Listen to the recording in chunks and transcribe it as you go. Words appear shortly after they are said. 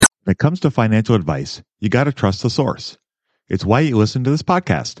When it comes to financial advice, you got to trust the source. It's why you listen to this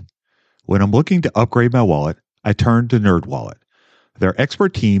podcast. When I'm looking to upgrade my wallet, I turn to NerdWallet. Their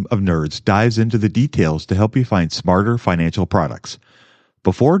expert team of nerds dives into the details to help you find smarter financial products.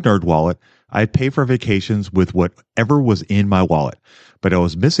 Before NerdWallet, I'd pay for vacations with whatever was in my wallet, but I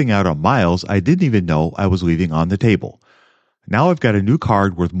was missing out on miles I didn't even know I was leaving on the table. Now I've got a new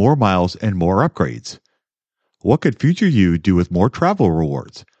card worth more miles and more upgrades. What could future you do with more travel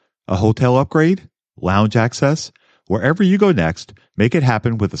rewards? A hotel upgrade? Lounge access? Wherever you go next, make it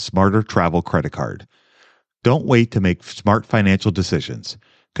happen with a smarter travel credit card. Don't wait to make smart financial decisions.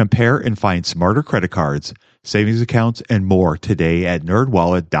 Compare and find smarter credit cards, savings accounts, and more today at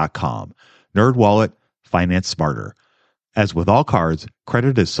nerdwallet.com. NerdWallet, finance smarter. As with all cards,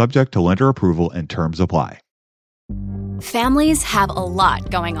 credit is subject to lender approval and terms apply. Families have a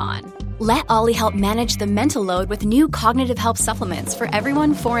lot going on. Let Ollie help manage the mental load with new cognitive health supplements for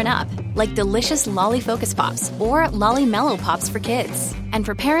everyone 4 and up, like delicious Lolly Focus Pops or Lolly Mellow Pops for kids. And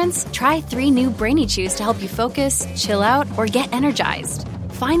for parents, try 3 new Brainy Chews to help you focus, chill out, or get energized.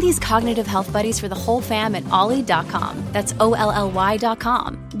 Find these cognitive health buddies for the whole fam at ollie.com. That's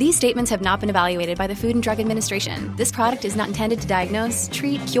OLLY.com. These statements have not been evaluated by the Food and Drug Administration. This product is not intended to diagnose,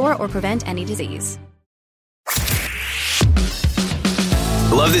 treat, cure, or prevent any disease.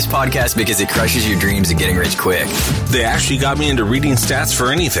 I love this podcast because it crushes your dreams of getting rich quick. They actually got me into reading stats for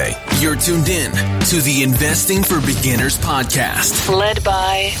anything. You're tuned in to the Investing for Beginners podcast. Led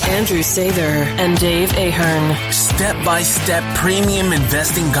by Andrew Sather and Dave Ahern. Step-by-step premium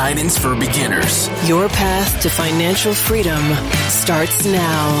investing guidance for beginners. Your path to financial freedom starts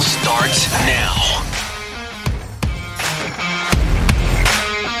now. Starts now.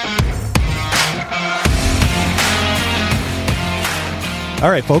 All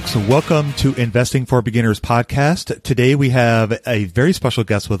right, folks, welcome to Investing for Beginners podcast. Today we have a very special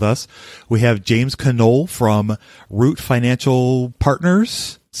guest with us. We have James Conole from Root Financial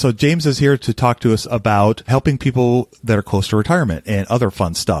Partners. So James is here to talk to us about helping people that are close to retirement and other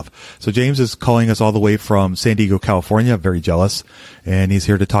fun stuff. So James is calling us all the way from San Diego, California. Very jealous. And he's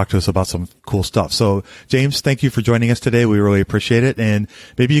here to talk to us about some cool stuff. So James, thank you for joining us today. We really appreciate it. And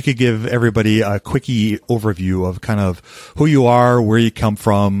maybe you could give everybody a quickie overview of kind of who you are, where you come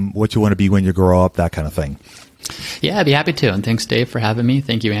from, what you want to be when you grow up, that kind of thing. Yeah, I'd be happy to. And thanks, Dave, for having me.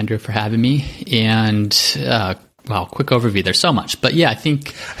 Thank you, Andrew, for having me. And, wow, quick overview. There's so much. But yeah, I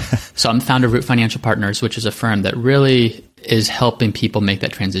think, so I'm the founder of Root Financial Partners, which is a firm that really is helping people make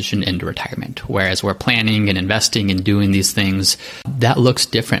that transition into retirement. Whereas we're planning and investing and doing these things, that looks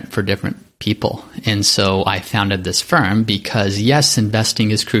different for different people. And so I founded this firm because yes,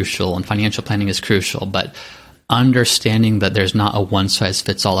 investing is crucial and financial planning is crucial, but understanding that there's not a one size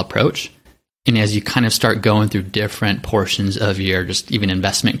fits all approach. And as you kind of start going through different portions of your just even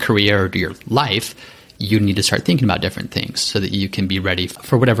investment career or your life, you need to start thinking about different things so that you can be ready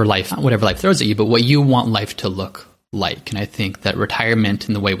for whatever life throws at you, but what you want life to look like. And I think that retirement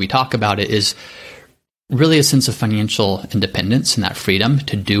and the way we talk about it is really a sense of financial independence and that freedom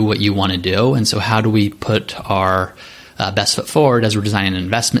to do what you want to do. And so how do we put our best foot forward as we're designing an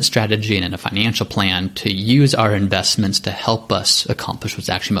investment strategy and a financial plan to use our investments to help us accomplish what's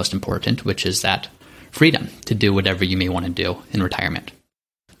actually most important, which is that freedom to do whatever you may want to do in retirement.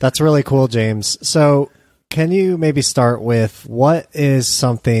 That's really cool, James. So can you maybe start with what is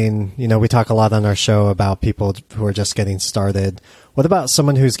something, we talk a lot on our show about people who are just getting started. What about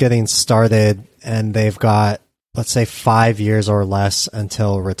someone who's getting started and they've got, let's say, 5 years or less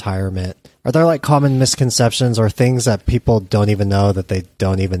until retirement? Are there like common misconceptions or things that people don't even know that they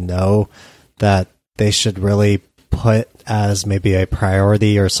don't even know that they should really put as maybe a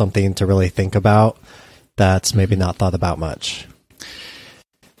priority or something to really think about that's maybe not thought about much?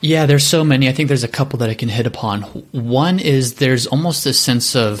 Yeah, there's so many. I think there's a couple that I can hit upon. One is there's almost this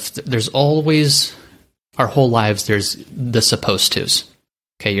sense of there's always, our whole lives, there's the supposed tos.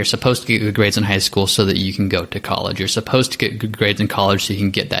 Okay, you're supposed to get good grades in high school so that you can go to college. You're supposed to get good grades in college so you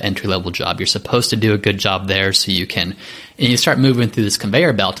can get that entry-level job. You're supposed to do a good job there so you can, and you start moving through this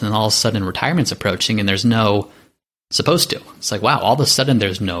conveyor belt, and then all of a sudden retirement's approaching and there's no supposed to. It's like, wow, all of a sudden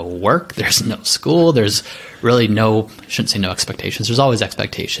there's no work, there's no school, there's really no, I shouldn't say no expectations, there's always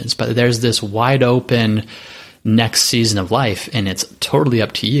expectations, but there's this wide open next season of life, and it's totally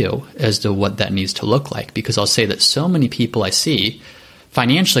up to you as to what that needs to look like. Because I'll say that so many people I see,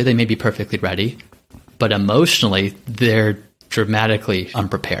 financially, they may be perfectly ready, but emotionally, they're dramatically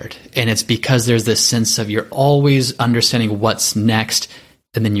unprepared. And it's because there's this sense of you're always understanding what's next,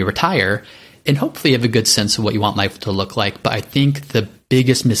 and then you retire, and hopefully you have a good sense of what you want life to look like. But I think the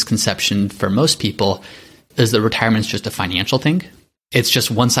biggest misconception for most people is that retirement is just a financial thing. It's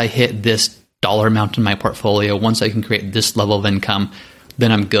just once I hit this dollar amount in my portfolio, once I can create this level of income,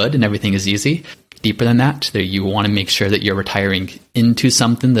 then I'm good and everything is easy. Deeper than that, you want to make sure that you're retiring into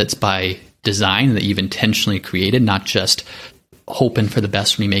something that's by design, that you've intentionally created, not just hoping for the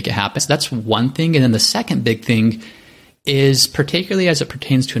best when you make it happen. So that's one thing. And then the second big thing is, particularly as it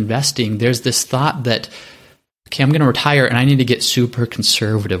pertains to investing, there's this thought that, okay, I'm going to retire and I need to get super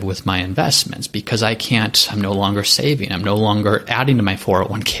conservative with my investments because I'm no longer saving. I'm no longer adding to my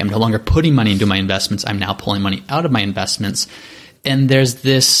 401k. I'm no longer putting money into my investments. I'm now pulling money out of my investments. And there's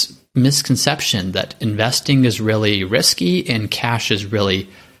this misconception that investing is really risky and cash is really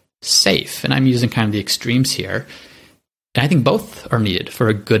safe. And I'm using kind of the extremes here. And I think both are needed for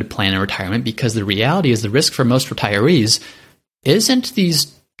a good plan in retirement, because the reality is the risk for most retirees isn't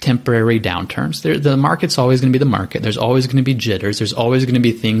these temporary downturns. The market's always going to be the market. There's always going to be jitters. There's always going to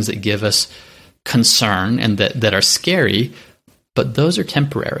be things that give us concern and that are scary, but those are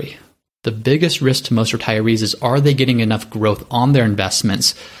temporary. The biggest risk to most retirees is, are they getting enough growth on their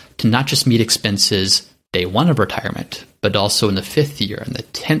investments to not just meet expenses day one of retirement, but also in the 5th year and the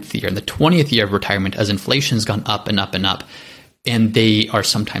 10th year and the 20th year of retirement as inflation's gone up and up and up. And they are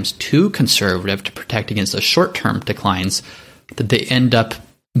sometimes too conservative to protect against those short-term declines, that they end up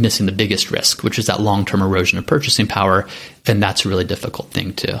missing the biggest risk, which is that long-term erosion of purchasing power. And that's a really difficult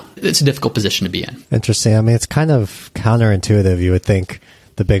thing it's a difficult position to be in. Interesting. I mean, it's kind of counterintuitive. You would think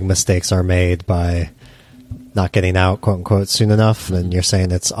the big mistakes are made by not getting out, quote unquote, soon enough. And you're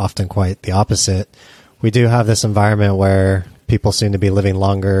saying it's often quite the opposite. We do have this environment where people seem to be living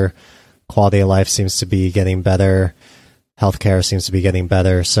longer. Quality of life seems to be getting better. Healthcare seems to be getting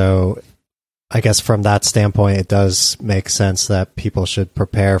better. So I guess from that standpoint, it does make sense that people should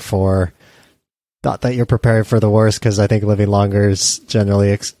prepare for, not that you're prepared for the worst, because I think living longer is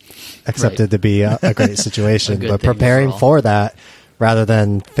generally accepted to be a great situation, but preparing overall for that rather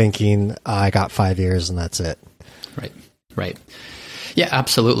than thinking, I got 5 years and that's it. Right. Yeah,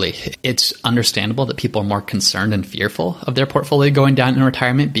 absolutely. It's understandable that people are more concerned and fearful of their portfolio going down in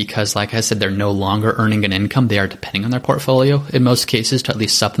retirement because, like I said, they're no longer earning an income. They are depending on their portfolio in most cases to at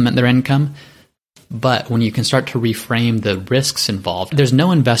least supplement their income. But when you can start to reframe the risks involved, there's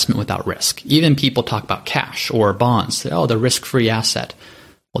no investment without risk. Even people talk about cash or bonds. The risk-free asset.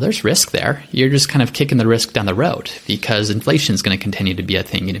 Well, there's risk there. You're just kind of kicking the risk down the road because inflation is going to continue to be a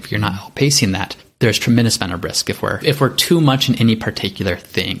thing. And if you're not outpacing that, there's tremendous amount of risk if we're too much in any particular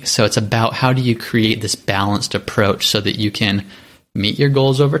thing. So it's about, how do you create this balanced approach so that you can meet your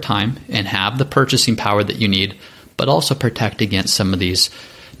goals over time and have the purchasing power that you need, but also protect against some of these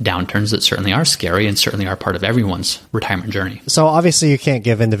downturns that certainly are scary and certainly are part of everyone's retirement journey. So obviously you can't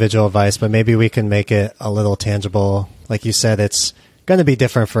give individual advice, but maybe we can make it a little tangible. Like you said, it's going to be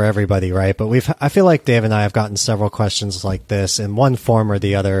different for everybody, right? But I feel like Dave and I have gotten several questions like this in one form or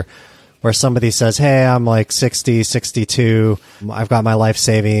the other, where somebody says, hey, I'm like 60, 62, I've got my life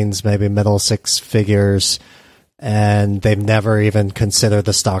savings, maybe middle 6 figures, and they've never even considered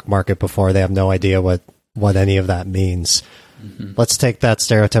the stock market before. They have no idea what any of that means. Mm-hmm. Let's take that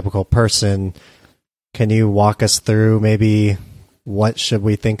stereotypical person. Can you walk us through maybe what should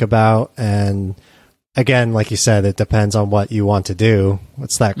we think about? And again, like you said, it depends on what you want to do.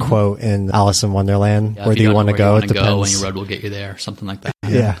 What's that quote in Alice in Wonderland? Yeah, where do you want to go? It depends. When your road will get you there, something like that.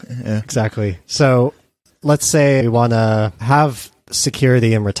 Yeah, exactly. So let's say we want to have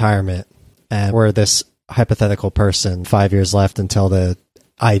security in retirement, and we're this hypothetical person, 5 years left until the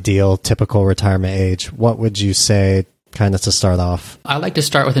ideal typical retirement age. What would you say kind of to start off? I like to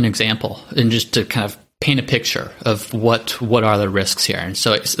start with an example and just to kind of paint a picture of what are the risks here. And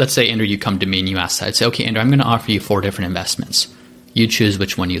so let's say, Andrew, you come to me and you ask that. I'd say, okay, Andrew, I'm going to offer you 4 different investments. You choose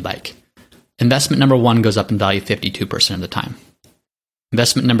which one you'd like. Investment number 1 goes up in value 52% of the time.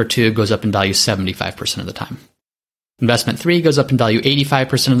 Investment number 2 goes up in value 75% of the time. Investment 3 goes up in value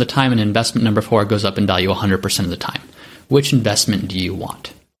 85% of the time, and investment number 4 goes up in value 100% of the time. Which investment do you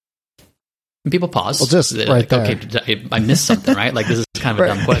want? And people pause. Well, just right there. Okay, I missed something, right? Like, this is kind of a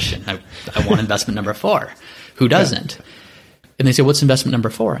dumb question. I want investment number 4. Who doesn't? Yeah. And they say, what's investment number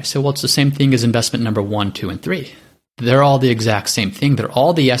 4? I say, well, it's the same thing as investment number 1, 2, and 3. They're all the exact same thing. They're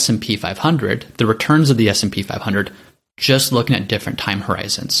all the S&P 500, the returns of the S&P 500, just looking at different time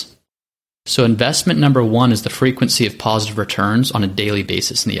horizons. So investment number 1 is the frequency of positive returns on a daily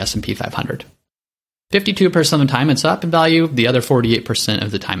basis in the S&P 500. 52% of the time it's up in value, the other 48%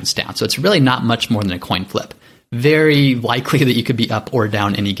 of the time it's down. So it's really not much more than a coin flip. Very likely that you could be up or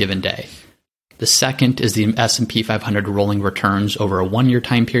down any given day. The second is the S&P 500 rolling returns over a 1-year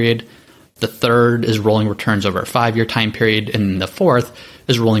time period. The third is rolling returns over a 5-year time period. And the fourth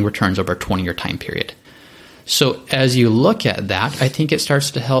is rolling returns over a 20-year time period. So as you look at that, I think it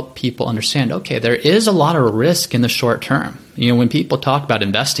starts to help people understand, okay, there is a lot of risk in the short term. When people talk about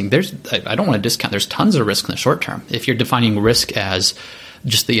investing, I don't want to discount, there's tons of risk in the short term. If you're defining risk as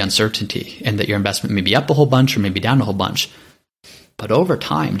just the uncertainty and that your investment may be up a whole bunch or maybe down a whole bunch. But over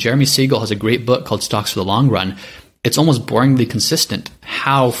time, Jeremy Siegel has a great book called Stocks for the Long Run. It's almost boringly consistent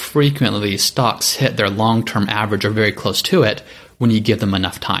how frequently stocks hit their long-term average or very close to it when you give them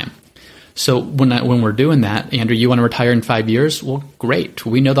enough time. So when we're doing that, Andrew, you want to retire in 5 years? Well, great.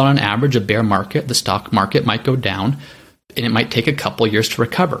 We know that on average, a bear market, the stock market might go down, and it might take a couple years to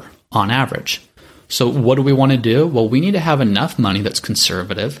recover on average. So what do we want to do? Well, we need to have enough money that's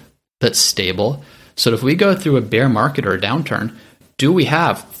conservative, that's stable. So if we go through a bear market or a downturn, do we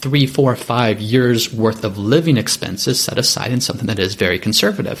have 3, 4, 5 years worth of living expenses set aside in something that is very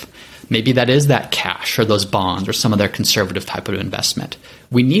conservative? Maybe that is that cash or those bonds or some other conservative type of investment.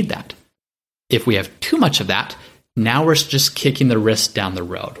 We need that. If we have too much of that, now we're just kicking the risk down the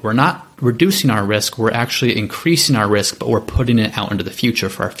road. We're not reducing our risk. We're actually increasing our risk, but we're putting it out into the future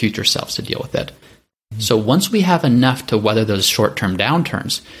for our future selves to deal with it. So once we have enough to weather those short-term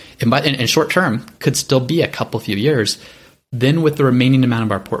downturns, and short-term could still be a few years, then with the remaining amount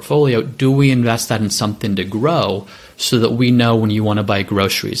of our portfolio, do we invest that in something to grow so that we know when you want to buy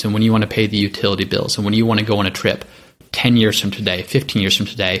groceries and when you want to pay the utility bills and when you want to go on a trip 10 years from today, 15 years from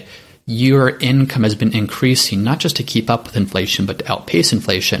today, your income has been increasing, not just to keep up with inflation, but to outpace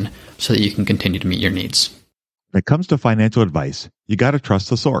inflation so that you can continue to meet your needs. When it comes to financial advice, you got to trust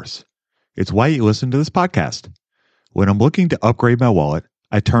the source. It's why you listen to this podcast. When I'm looking to upgrade my wallet,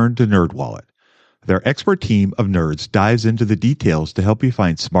 I turn to NerdWallet. Their expert team of nerds dives into the details to help you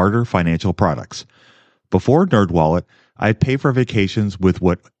find smarter financial products. Before NerdWallet, I'd pay for vacations with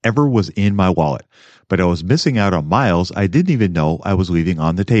whatever was in my wallet, but I was missing out on miles I didn't even know I was leaving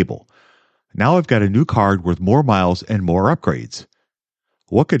on the table. Now I've got a new card with more miles and more upgrades.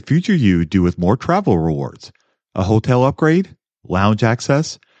 What could future you do with more travel rewards? A hotel upgrade? Lounge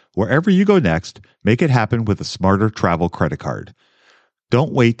access? Wherever you go next, make it happen with a smarter travel credit card.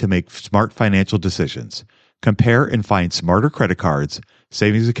 Don't wait to make smart financial decisions. Compare and find smarter credit cards,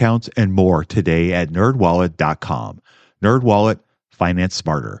 savings accounts, and more today at nerdwallet.com. NerdWallet, finance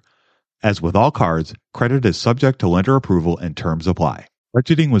smarter. As with all cards, credit is subject to lender approval and terms apply.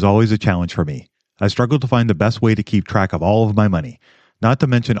 Budgeting was always a challenge for me. I struggled to find the best way to keep track of all of my money. Not to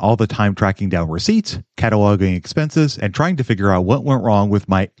mention all the time tracking down receipts, cataloging expenses, and trying to figure out what went wrong with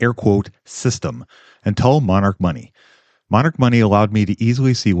my air quote system until Monarch Money. Monarch Money allowed me to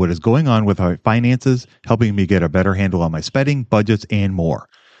easily see what is going on with my finances, helping me get a better handle on my spending, budgets, and more.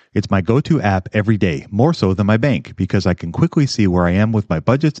 It's my go-to app every day, more so than my bank, because I can quickly see where I am with my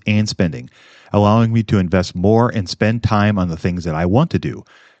budgets and spending, allowing me to invest more and spend time on the things that I want to do.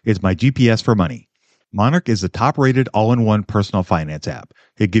 It's my GPS for money. Monarch is the top-rated all-in-one personal finance app.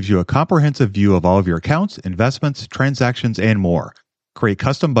 It gives you a comprehensive view of all of your accounts, investments, transactions, and more. Create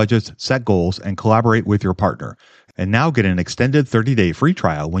custom budgets, set goals, and collaborate with your partner. And now get an extended 30-day free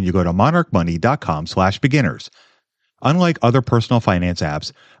trial when you go to monarchmoney.com/beginners. Unlike other personal finance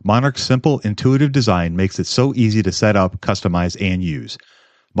apps, Monarch's simple, intuitive design makes it so easy to set up, customize, and use.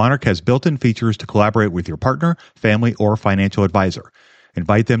 Monarch has built-in features to collaborate with your partner, family, or financial advisor.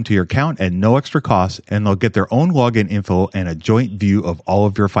 Invite them to your account at no extra cost, and they'll get their own login info and a joint view of all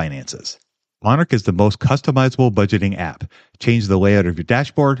of your finances. Monarch is the most customizable budgeting app. Change the layout of your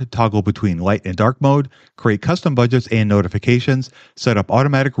dashboard, toggle between light and dark mode, create custom budgets and notifications, set up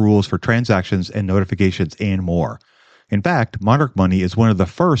automatic rules for transactions and notifications, and more. In fact, Monarch Money is one of the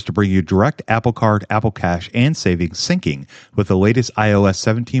first to bring you direct Apple Card, Apple Cash, and savings syncing with the latest iOS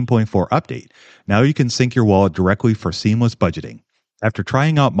 17.4 update. Now you can sync your wallet directly for seamless budgeting. After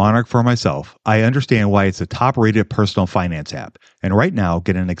trying out Monarch for myself, I understand why it's a top-rated personal finance app. And right now,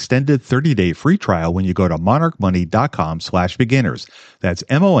 get an extended 30-day free trial when you go to monarchmoney.com/beginners. That's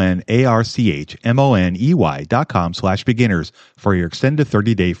monarchmoney.com/beginners for your extended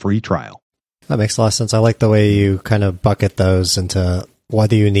 30-day free trial. That makes a lot of sense. I like the way you kind of bucket those into what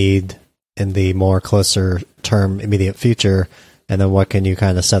do you need in the more closer term immediate future, and then what can you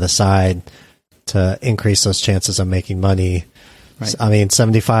kind of set aside to increase those chances of making money. Right. I mean,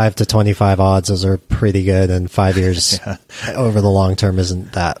 75 to 25 odds, those are pretty good, and 5 years over the long term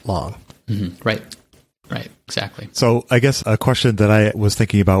isn't that long. Mm-hmm. Right. Right. Exactly. So I guess a question that I was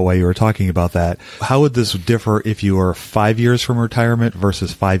thinking about while you were talking about that, how would this differ if you are 5 years from retirement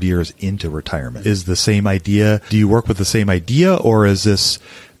versus 5 years into retirement? Is the same idea? Do you work with the same idea, or is this,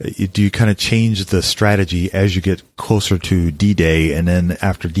 do you kind of change the strategy as you get closer to D-Day, and then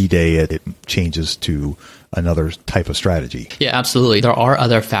after D-Day it changes to another type of strategy. Yeah, absolutely. There are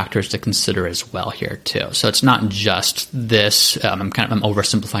other factors to consider as well here too. So it's not just this. I'm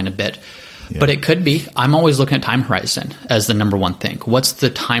oversimplifying a bit. Yeah. But it could be, I'm always looking at time horizon as the number one thing. What's the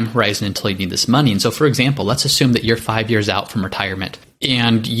time horizon until you need this money? And so, for example, let's assume that you're 5 years out from retirement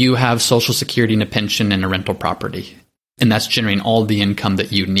and you have Social Security and a pension and a rental property, and that's generating all the income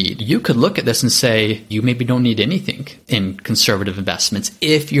that you need. You could look at this and say, you maybe don't need anything in conservative investments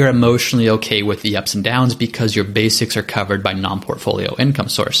if you're emotionally okay with the ups and downs because your basics are covered by non-portfolio income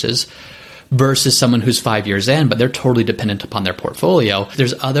sources. Versus someone who's 5 years in, but they're totally dependent upon their portfolio.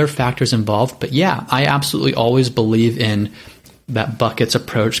 There's other factors involved, but yeah, I absolutely always believe in that buckets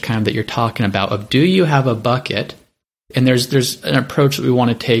approach kind of that you're talking about of do you have a bucket? And there's an approach that we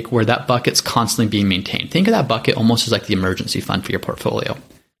want to take where that bucket's constantly being maintained. Think of that bucket almost as like the emergency fund for your portfolio.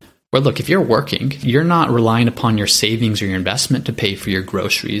 Where look, if you're working, you're not relying upon your savings or your investment to pay for your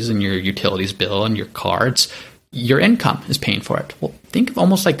groceries and your utilities bill and your cards. Your income is paying for it. Well, think of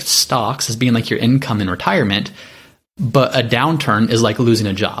almost like stocks as being like your income in retirement, but a downturn is like losing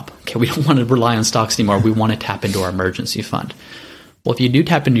a job. Okay, we don't want to rely on stocks anymore. We want to tap into our emergency fund. Well, if you do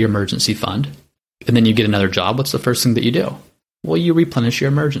tap into your emergency fund and then you get another job, what's the first thing that you do? Well, you replenish your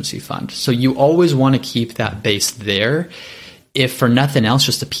emergency fund. So you always want to keep that base there. If for nothing else,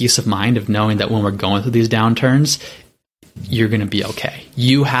 just a peace of mind of knowing that when we're going through these downturns, you're going to be okay.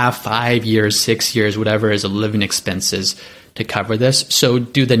 You have 5 years, 6 years, whatever is of living expenses to cover this. So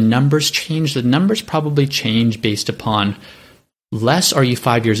do the numbers change? The numbers probably change based upon less are you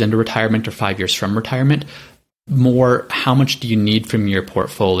 5 years into retirement or 5 years from retirement? More, how much do you need from your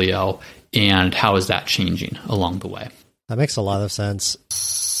portfolio and how is that changing along the way? That makes a lot of sense.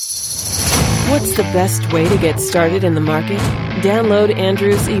 What's the best way to get started in the market? Download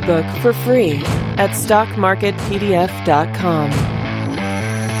Andrew's ebook for free at stockmarketpdf.com.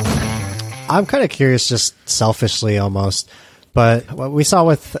 I'm kind of curious, just selfishly almost, but what we saw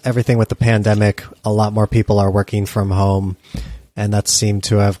with everything with the pandemic, a lot more people are working from home, and that seemed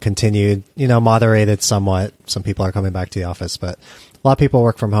to have continued, moderated somewhat. Some people are coming back to the office, but a lot of people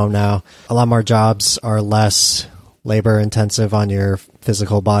work from home now. A lot more jobs are less labor intensive on your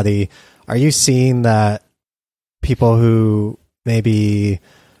physical body. Are you seeing that people who maybe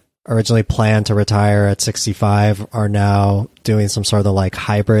originally planned to retire at 65 are now doing some sort of like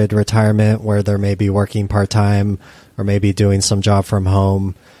hybrid retirement where they're maybe working part-time or maybe doing some job from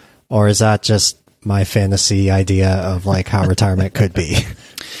home? Or is that just my fantasy idea of like how retirement could be?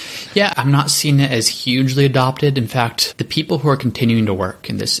 Yeah, I'm not seeing it as hugely adopted. In fact, the people who are continuing to work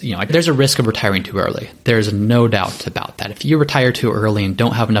in this, there's a risk of retiring too early. There's no doubt about that. If you retire too early and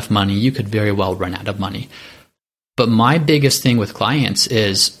don't have enough money, you could very well run out of money. But my biggest thing with clients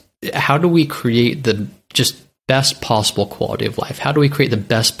is how do we create the just best possible quality of life? How do we create the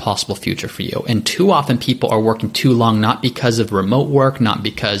best possible future for you? And too often people are working too long, not because of remote work, not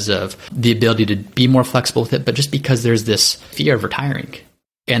because of the ability to be more flexible with it, but just because there's this fear of retiring.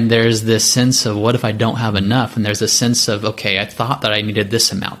 And there's this sense of, what if I don't have enough? And there's a sense of, okay, I thought that I needed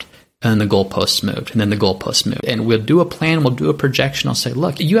this amount. And then the goalposts moved, and then the goalposts moved. And we'll do a plan, we'll do a projection. I'll say,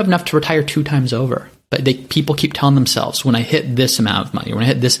 look, you have enough to retire 2 times over. But people keep telling themselves, when I hit this amount of money, when I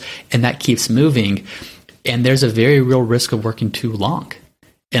hit this, and that keeps moving. And there's a very real risk of working too long.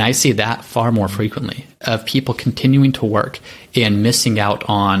 And I see that far more frequently, of people continuing to work and missing out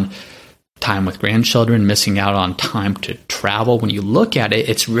on time with grandchildren, missing out on time to travel. When you look at it,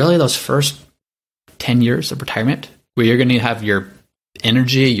 it's really those first 10 years of retirement where you're going to have your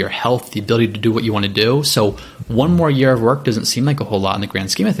energy, your health, the ability to do what you want to do. So one more year of work doesn't seem like a whole lot in the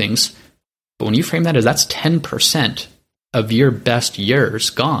grand scheme of things. But when you frame that as that's 10% of your best years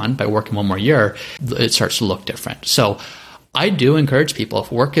gone by working one more year, it starts to look different. So I do encourage people,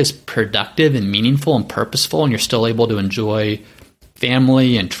 if work is productive and meaningful and purposeful and you're still able to enjoy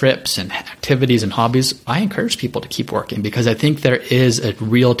family and trips and activities and hobbies, I encourage people to keep working because I think there is a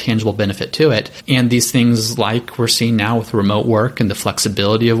real tangible benefit to it. And these things like we're seeing now with remote work and the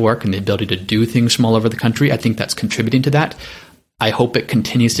flexibility of work and the ability to do things from all over the country, I think that's contributing to that. I hope it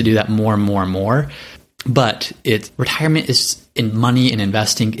continues to do that more and more and more. But retirement is in money and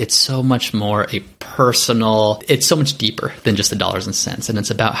investing. It's so much more a personal, it's so much deeper than just the dollars and cents. And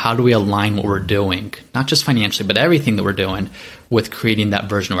it's about how do we align what we're doing, not just financially, but everything that we're doing with creating that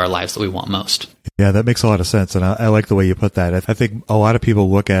version of our lives that we want most. Yeah, that makes a lot of sense. And I like the way you put that. I think a lot of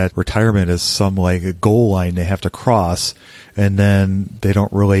people look at retirement as some like a goal line they have to cross, and then they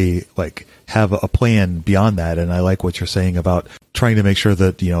don't really like have a plan beyond that. And I like what you're saying about trying to make sure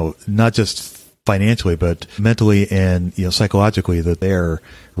that, not just financially, but mentally and psychologically that they're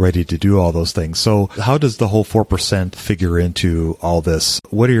ready to do all those things. So how does the whole 4% figure into all this?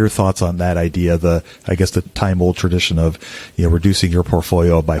 What are your thoughts on that idea, the time-old tradition of reducing your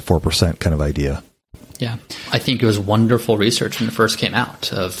portfolio by 4% kind of idea? Yeah, I think it was wonderful research when it first came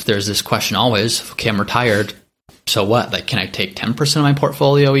out. There's this question always, okay, I'm retired, so what? Like, can I take 10% of my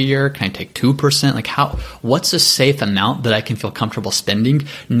portfolio a year? Can I take 2%? Like, what's a safe amount that I can feel comfortable spending,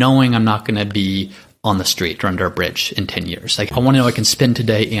 knowing I'm not going to be on the street or under a bridge in 10 years? Like, I want to know I can spend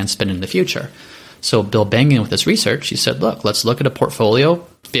today and spend in the future. So Bill Bengen, with this research, he said, look, let's look at a portfolio,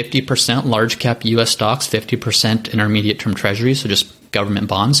 50% large cap U.S. stocks, 50% intermediate term treasuries, so just government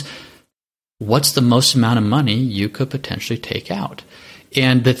bonds. What's the most amount of money you could potentially take out?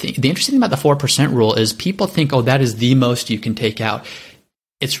 And the interesting thing about the 4% rule is people think, oh, that is the most you can take out.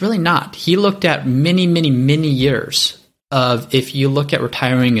 It's really not. He looked at many, many, many years of, if you look at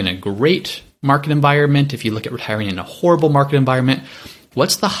retiring in a great market environment, if you look at retiring in a horrible market environment,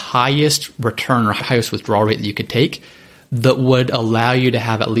 what's the highest return or highest withdrawal rate that you could take that would allow you to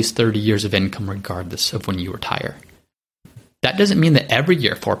have at least 30 years of income regardless of when you retire? That doesn't mean that every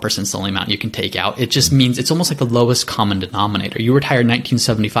year 4% is the only amount you can take out. It just means it's almost like the lowest common denominator. You retired in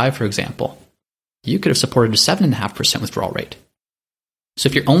 1975, for example. You could have supported a 7.5% withdrawal rate. So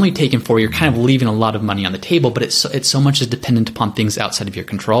if you're only taking 4, you're kind of leaving a lot of money on the table, but it's so much is dependent upon things outside of your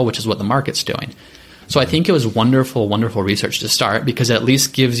control, which is what the market's doing. So I think it was wonderful, wonderful research to start, because it at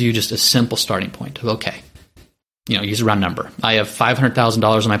least gives you just a simple starting point of, okay, use a round number. I have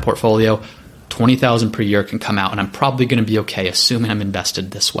 $500,000 in my portfolio. $20,000 per year can come out, and I'm probably going to be okay, assuming I'm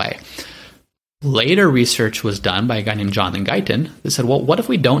invested this way. Later research was done by a guy named Jonathan Guyton that said, well, what if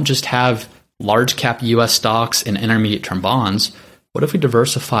we don't just have large cap U.S. stocks and intermediate term bonds? What if we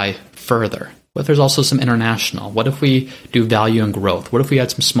diversify further? What if there's also some international? What if we do value and growth? What if we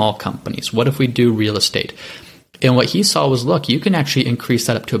add some small companies? What if we do real estate? And what he saw was, look, you can actually increase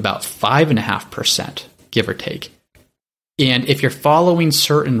that up to about 5.5%, give or take. And if you're following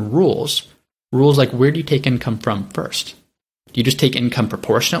certain rules like, where do you take income from first? Do you just take income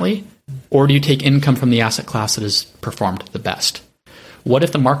proportionately? Or do you take income from the asset class that has performed the best? What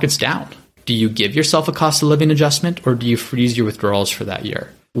if the market's down? Do you give yourself a cost of living adjustment, or do you freeze your withdrawals for that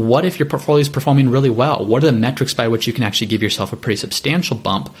year? What if your portfolio is performing really well? What are the metrics by which you can actually give yourself a pretty substantial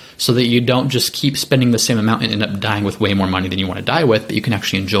bump so that you don't just keep spending the same amount and end up dying with way more money than you want to die with, but you can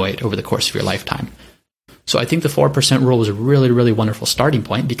actually enjoy it over the course of your lifetime? So I think the 4% rule was a really, really wonderful starting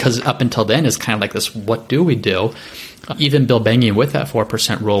point, because up until then is kind of like this, what do we do? Even Bill Bengen, with that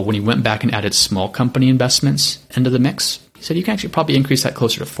 4% rule, when he went back and added small company investments into the mix, he said you can actually probably increase that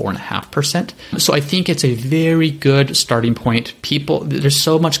closer to 4.5%. So I think it's a very good starting point. There's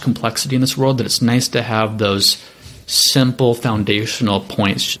so much complexity in this world that it's nice to have those simple foundational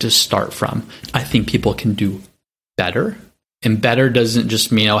points to start from. I think people can do better. And better doesn't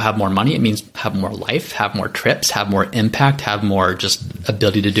just mean have more money. It means have more life, have more trips, have more impact, have more just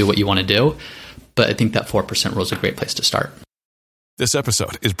ability to do what you want to do. But I think that 4% rule is a great place to start. This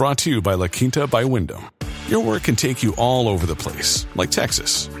episode is brought to you by La Quinta by Wyndham. Your work can take you all over the place, like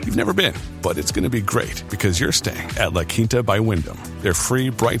Texas. You've never been, but it's going to be great because you're staying at La Quinta by Wyndham. Their free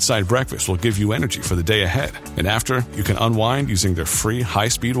Bright Side breakfast will give you energy for the day ahead. And after, you can unwind using their free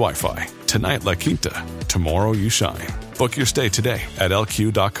high-speed Wi-Fi. Tonight, La Quinta. Tomorrow, you shine. Book your stay today at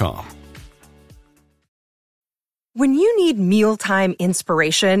lq.com. When you need mealtime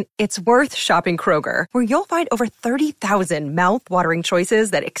inspiration, it's worth shopping Kroger, where you'll find over 30,000 mouth-watering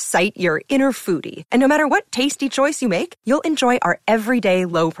choices that excite your inner foodie. And no matter what tasty choice you make, you'll enjoy our everyday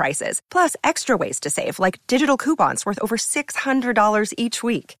low prices, plus extra ways to save, like digital coupons worth over $600 each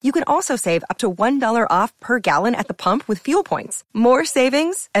week. You can also save up to $1 off per gallon at the pump with fuel points. More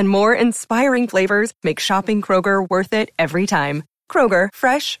savings and more inspiring flavors make shopping Kroger worth it every time. Kroger,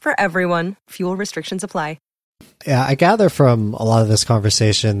 fresh for everyone. Fuel restrictions apply. Yeah, I gather from a lot of this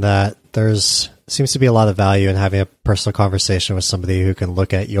conversation that seems to be a lot of value in having a personal conversation with somebody who can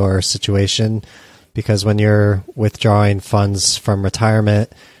look at your situation, because when you're withdrawing funds from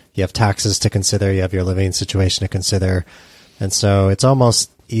retirement, you have taxes to consider, you have your living situation to consider. And so it's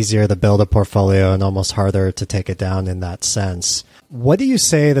almost easier to build a portfolio and almost harder to take it down in that sense. What do you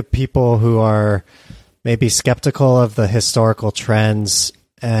say to people who are maybe skeptical of the historical trends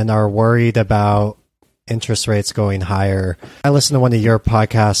and are worried about interest rates going higher? I listened to one of your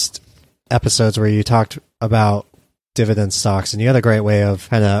podcast episodes where you talked about dividend stocks, and you had a great way of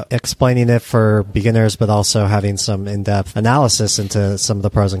kind of explaining it for beginners, but also having some in-depth analysis into some of the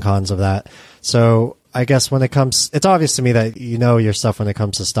pros and cons of that. So I guess it's obvious to me that you know your stuff when it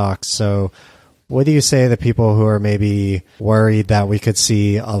comes to stocks. So What do you say to people who are maybe worried that we could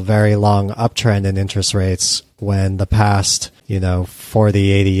see a very long uptrend in interest rates when the past,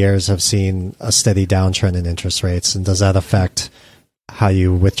 40, 80 years have seen a steady downtrend in interest rates? And does that affect how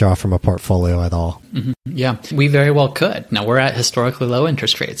you withdraw from a portfolio at all? Mm-hmm. Yeah, we very well could. Now, we're at historically low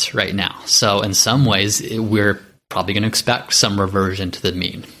interest rates right now. So in some ways, we're probably going to expect some reversion to the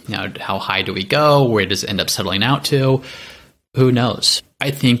mean. How high do we go? Where does it end up settling out to? Who knows? I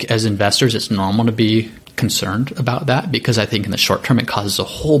think as investors, it's normal to be concerned about that because I think in the short term, it causes a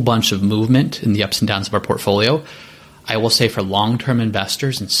whole bunch of movement in the ups and downs of our portfolio. I will say for long-term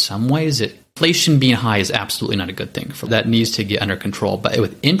investors, in some ways, inflation being high is absolutely not a good thing. That needs to get under control. But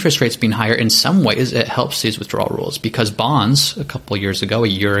with interest rates being higher, in some ways, it helps these withdrawal rules because bonds a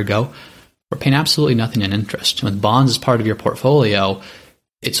year ago, were paying absolutely nothing in interest. With bonds as part of your portfolio,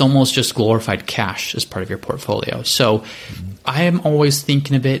 it's almost just glorified cash as part of your portfolio. So I am always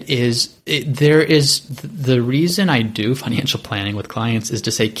thinking of it the reason I do financial planning with clients is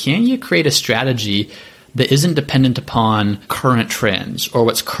to say, can you create a strategy that isn't dependent upon current trends or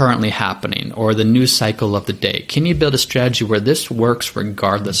what's currently happening or the news cycle of the day? Can you build a strategy where this works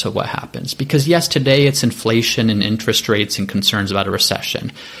regardless of what happens? Because yes, today it's inflation and interest rates and concerns about a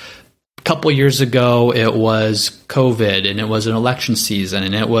recession. A couple years ago, it was COVID and it was an election season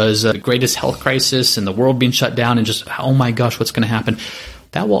and it was the greatest health crisis and the world being shut down and just, oh my gosh, what's going to happen?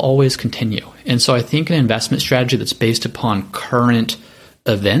 That will always continue. And so I think an investment strategy that's based upon current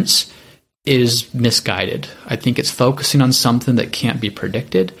events is misguided. I think it's focusing on something that can't be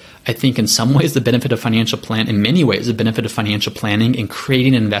predicted. I think in some ways the benefit of financial plan, in many ways the benefit of financial planning and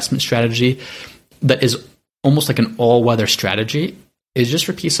creating an investment strategy that is almost like an all-weather strategy is just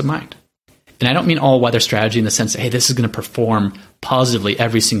for peace of mind. And I don't mean all-weather strategy in the sense that, hey, this is going to perform positively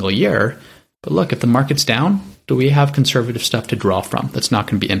every single year. But look, if the market's down, do we have conservative stuff to draw from that's not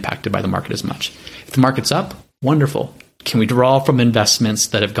going to be impacted by the market as much? If the market's up, wonderful. Can we draw from investments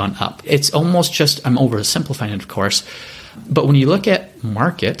that have gone up? It's almost just, I'm oversimplifying it, of course. But when you look at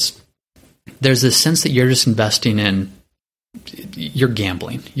markets, there's this sense that you're just investing in, you're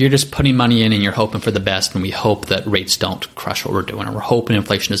gambling. You're just putting money in and you're hoping for the best, and we hope that rates don't crush what we're doing, or we're hoping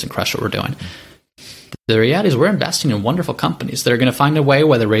inflation doesn't crush what we're doing. The reality is we're investing in wonderful companies that are going to find a way,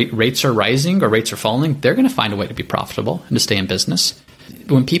 whether rates are rising or rates are falling, they're going to find a way to be profitable and to stay in business.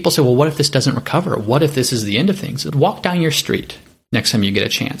 When people say, well, what if this doesn't recover? What if this is the end of things? Walk down your street next time you get a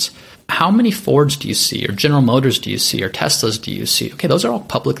chance. How many Fords do you see, or General Motors do you see, or Teslas do you see? Okay, those are all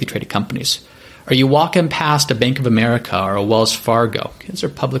publicly traded companies. Are you walking past a Bank of America or a Wells Fargo? Those are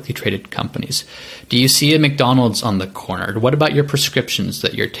publicly traded companies. Do you see a McDonald's on the corner? What about your prescriptions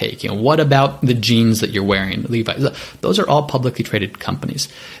that you're taking? What about the jeans that you're wearing? Levi's. Those are all publicly traded companies.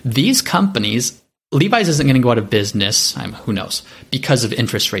 These companies, Levi's isn't going to go out of business, who knows, because of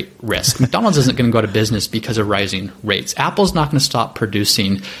interest rate risk. McDonald's isn't going to go out of business because of rising rates. Apple's not going to stop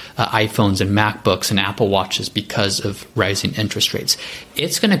producing iPhones and MacBooks and Apple Watches because of rising interest rates.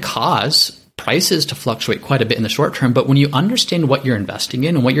 It's going to cause prices to fluctuate quite a bit in the short term, but when you understand what you're investing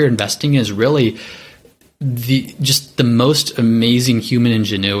in, and what you're investing in is really the most amazing human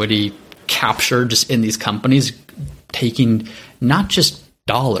ingenuity captured just in these companies, taking not just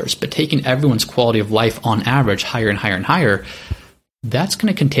dollars, but taking everyone's quality of life on average higher and higher and higher, that's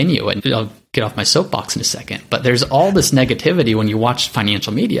going to continue. And I'll get off my soapbox in a second, but there's all this negativity when you watch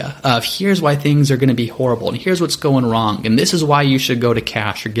financial media of here's why things are going to be horrible, and here's what's going wrong, and this is why you should go to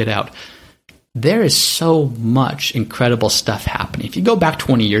cash or get out. There is so much incredible stuff happening. If you go back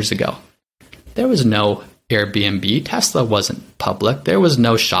 20 years ago, there was no Airbnb. Tesla wasn't public. There was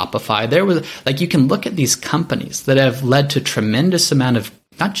no Shopify. You can look at these companies that have led to tremendous amount of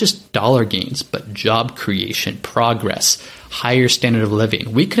not just dollar gains, but job creation, progress, higher standard of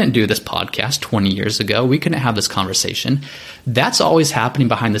living. We couldn't do this podcast 20 years ago. We couldn't have this conversation. That's always happening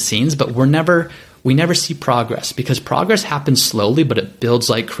behind the scenes, but we never see progress because progress happens slowly, but it builds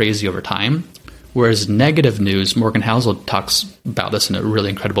like crazy over time. Whereas negative news, Morgan Housel talks about this in a really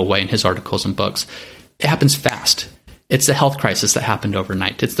incredible way in his articles and books. It happens fast. It's the health crisis that happened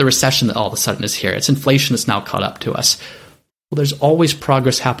overnight. It's the recession that all of a sudden is here. It's inflation that's now caught up to us. Well, there's always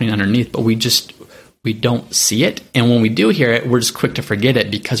progress happening underneath, but we don't see it. And when we do hear it, we're just quick to forget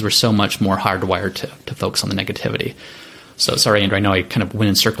it because we're so much more hardwired to focus on the negativity. So sorry, Andrew, I know I kind of went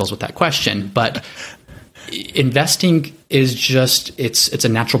in circles with that question, but investing is just, it's a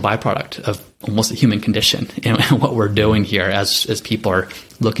natural byproduct of almost the human condition and what we're doing here as people are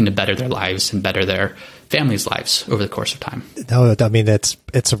looking to better their lives and better their families' lives over the course of time. No, I mean, it's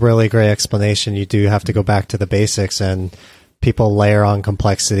a really great explanation. You do have to go back to the basics, and people layer on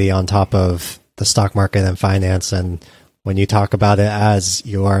complexity on top of the stock market and finance. And when you talk about it as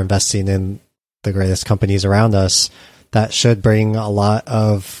you are investing in the greatest companies around us, that should bring a lot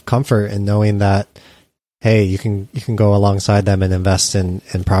of comfort in knowing that, hey, you can go alongside them and invest in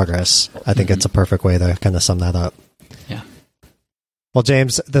progress. I think it's a perfect way to kind of sum that up. Yeah. Well,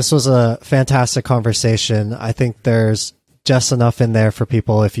 James, this was a fantastic conversation. I think there's just enough in there for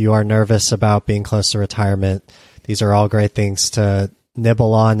people if you are nervous about being close to retirement. These are all great things to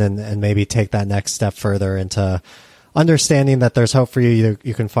nibble on and maybe take that next step further into understanding that there's hope for you.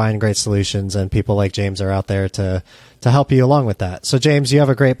 You can find great solutions, and people like James are out there to help you along with that. So, James, you have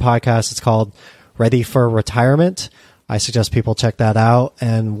a great podcast. It's called Ready for Retirement. I suggest people check that out.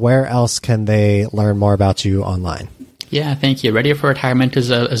 And where else can they learn more about you online? Yeah, thank you. Ready for Retirement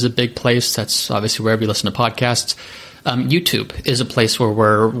is a big place. That's obviously wherever you listen to podcasts. YouTube is a place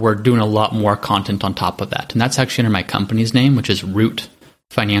where we're doing a lot more content on top of that. And that's actually under my company's name, which is Root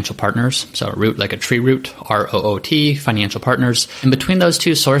Financial Partners. So Root, like a tree root, ROOT, Financial Partners. And between those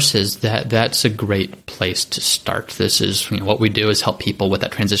two sources, that's a great place to start. This is, what we do is help people with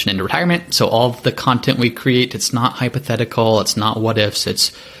that transition into retirement. So all of the content we create, it's not hypothetical, it's not what ifs,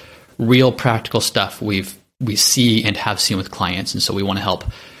 it's real practical stuff we see and have seen with clients. And so we want to help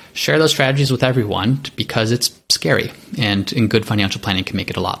share those strategies with everyone because it's scary, and in good financial planning can make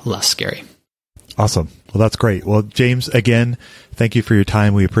it a lot less scary. Awesome. Well, that's great. Well, James, again, thank you for your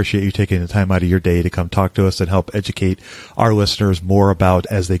time. We appreciate you taking the time out of your day to come talk to us and help educate our listeners more about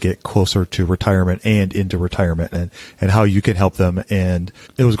as they get closer to retirement and into retirement and how you can help them. And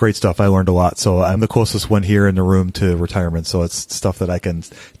it was great stuff. I learned a lot. So I'm the closest one here in the room to retirement. So it's stuff that I can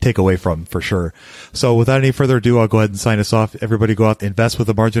take away from for sure. So without any further ado, I'll go ahead and sign us off. Everybody go out and invest with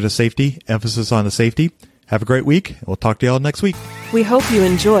a margin of safety, emphasis on the safety. Have a great week. We'll talk to y'all next week. We hope you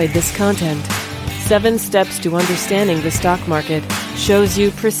enjoyed this content. 7 Steps to Understanding the Stock Market shows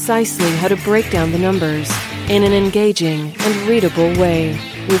you precisely how to break down the numbers in an engaging and readable way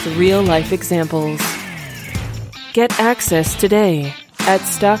with real-life examples. Get access today at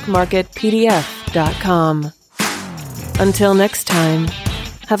stockmarketpdf.com. Until next time,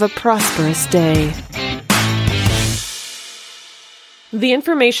 have a prosperous day. The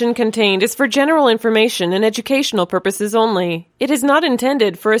information contained is for general information and educational purposes only. It is not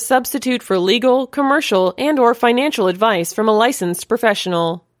intended for a substitute for legal, commercial, and/or financial advice from a licensed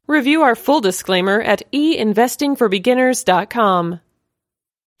professional. Review our full disclaimer at einvestingforbeginners.com.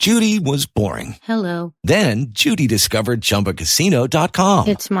 Judy was boring. Hello. Then Judy discovered ChumbaCasino.com.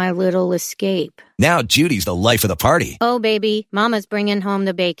 It's my little escape. Now Judy's the life of the party. Oh, baby, mama's bringing home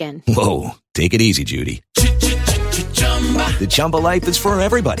the bacon. Whoa, take it easy, Judy. The Chumba life is for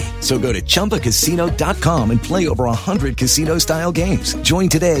everybody. So go to ChumbaCasino.com and play over 100 casino-style games. Join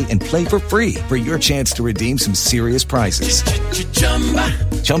today and play for free for your chance to redeem some serious prizes.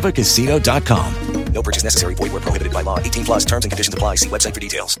 ChumbaCasino.com. No purchase necessary. Void where prohibited by law. 18+ terms and conditions apply. See website for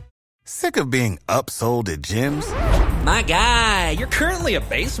details. Sick of being upsold at gyms? My guy, you're currently a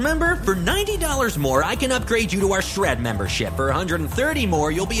base member? For $90 more, I can upgrade you to our Shred membership. For $130 more,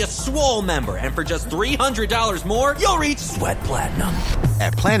 you'll be a Swole member. And for just $300 more, you'll reach Sweat Platinum.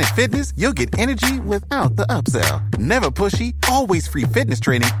 At Planet Fitness, you'll get energy without the upsell. Never pushy, always free fitness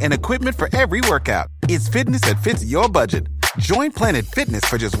training and equipment for every workout. It's fitness that fits your budget. Join Planet Fitness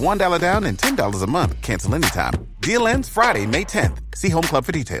for just $1 down and $10 a month. Cancel anytime. Deal ends Friday, May 10th. See Home Club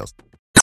for details.